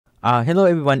Hello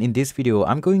everyone, in this video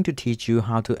I'm going to teach you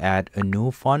how to add a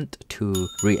new font to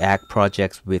React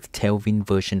projects with Tailwind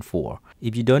version 4.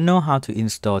 If you don't know how to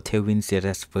install Tailwind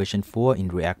CSS version 4 in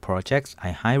React projects,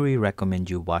 I highly recommend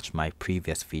you watch my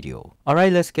previous video.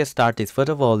 Alright, let's get started. First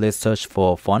of all, let's search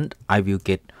for font. I will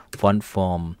get font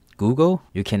from Google.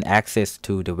 You can access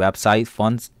to the website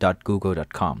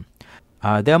fonts.google.com.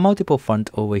 There are multiple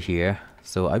fonts over here,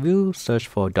 so I will search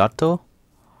for Dotto.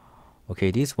 Okay,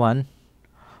 this one.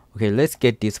 Okay, let's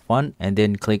get this font and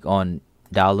then click on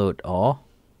download all.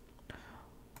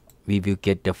 We will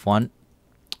get the font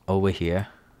over here.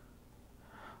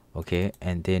 Okay,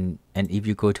 and if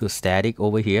you go to static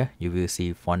over here, you will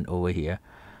see font over here.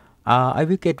 I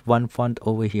will get one font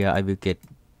over here. I will get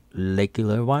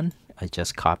regular one. I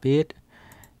just copy it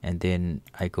and then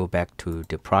I go back to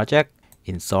the project.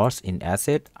 In source, in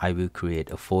asset, I will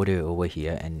create a folder over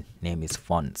here and name is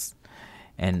fonts,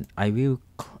 and I will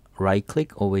right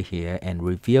click over here and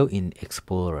reveal in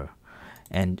Explorer,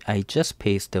 and I just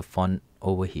paste the font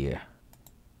over here.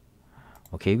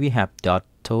 Okay, we have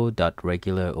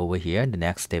 .to.regular over here. The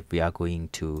next step we are going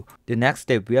to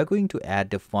add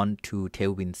the font to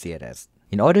Tailwind CSS.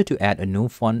 In order to add a new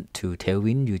font to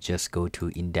Tailwind, you just go to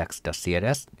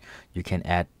index.css. You can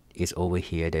add it over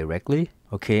here directly.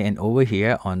 Okay, and over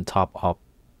here on top of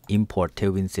import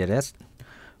Tailwind CSS,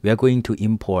 we are going to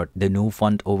import the new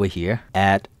font over here.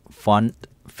 Add font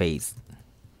face,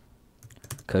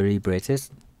 curly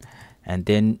braces, and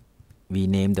then we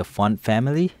name the font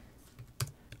family.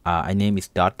 I name is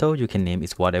Dotto. You can name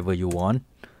it whatever you want.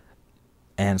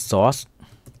 And source,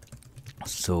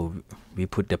 so we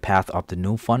put the path of the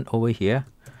new font over here,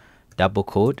 double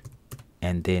quote,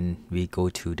 and then we go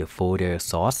to the folder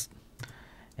source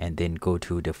and then go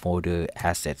to the folder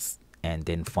assets and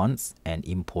then fonts and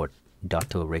import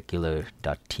Dotto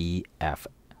regular.ttf.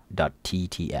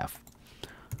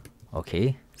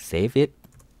 Okay, save it.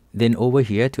 Then over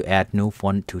here to add new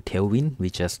font to Tailwind, we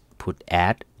just put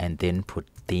add and then put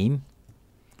theme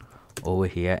over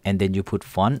here, and then you put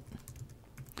font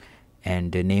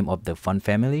and the name of the font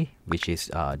family, which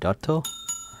is Dotto,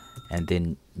 and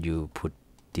then you put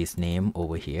this name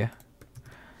over here.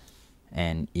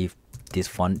 And if this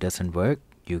font doesn't work,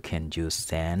 you can use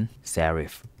sans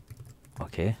serif.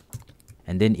 Okay,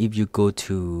 and then if you go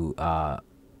to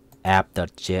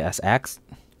app.jsx,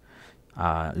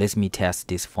 let me test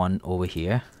this font over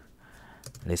here.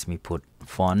 Let me put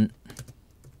font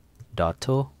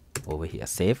Dotto over here,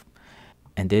 save,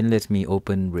 and then let me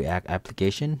open React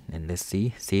application and let's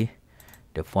see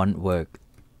the font work.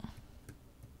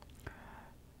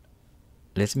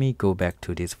 Let me go back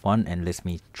to this font and let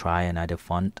me try another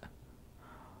font.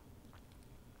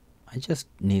 I just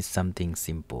need something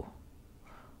simple.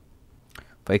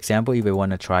 For example, if I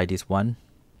want to try this one,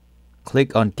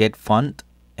 click on get font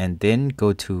and then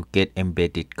go to get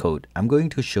embedded code. I'm going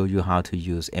to show you how to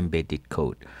use embedded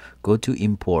code. Go to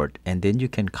import and then you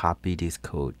can copy this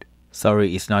code.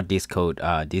 Sorry, it's not this code.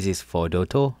 This is for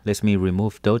Dotto. Let me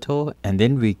remove Dotto and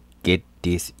then we get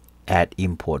this add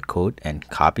import code and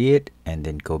copy it and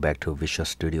then go back to Visual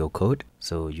Studio Code.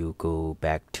 So you go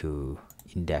back to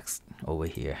index over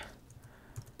here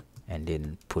and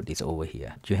then put this over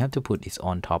here. You have to put this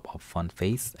on top of font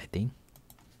face, I think.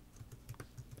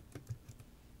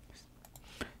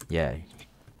 Yeah,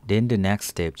 then the next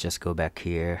step, just go back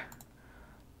here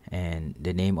and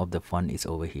the name of the font is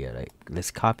over here. Like, let's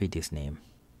copy this name.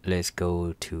 Let's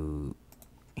go to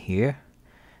here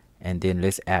and then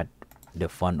let's add the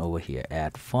font over here.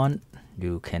 Add font.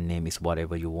 You can name it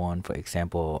whatever you want. For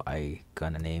example, I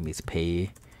gonna name is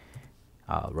pay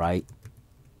right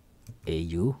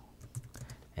AU,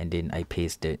 and then I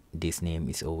paste this name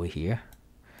is over here.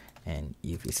 And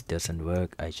if it doesn't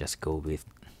work, I just go with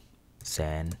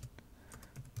sans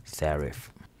serif.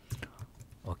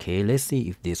 Okay, let's see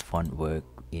if this font work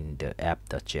in the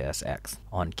app.jsx.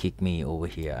 On kick me over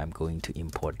here, I'm going to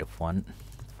import the font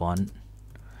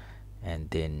and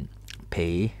then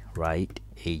pay right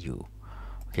AU.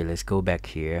 Okay, let's go back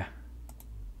here.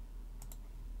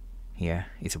 Here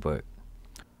it's work.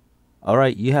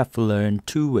 Alright, you have learned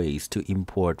two ways to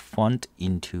import font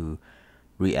into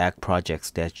React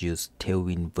projects that use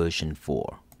Tailwind version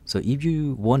 4. So if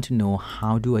you want to know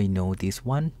how do I know this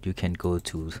one, you can go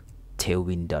to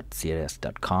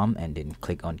tailwind.css.com and then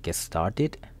click on get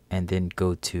started and then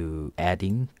go to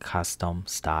adding custom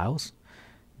styles.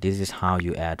 This is how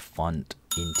you add font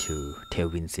into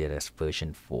Tailwind CSS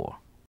version 4.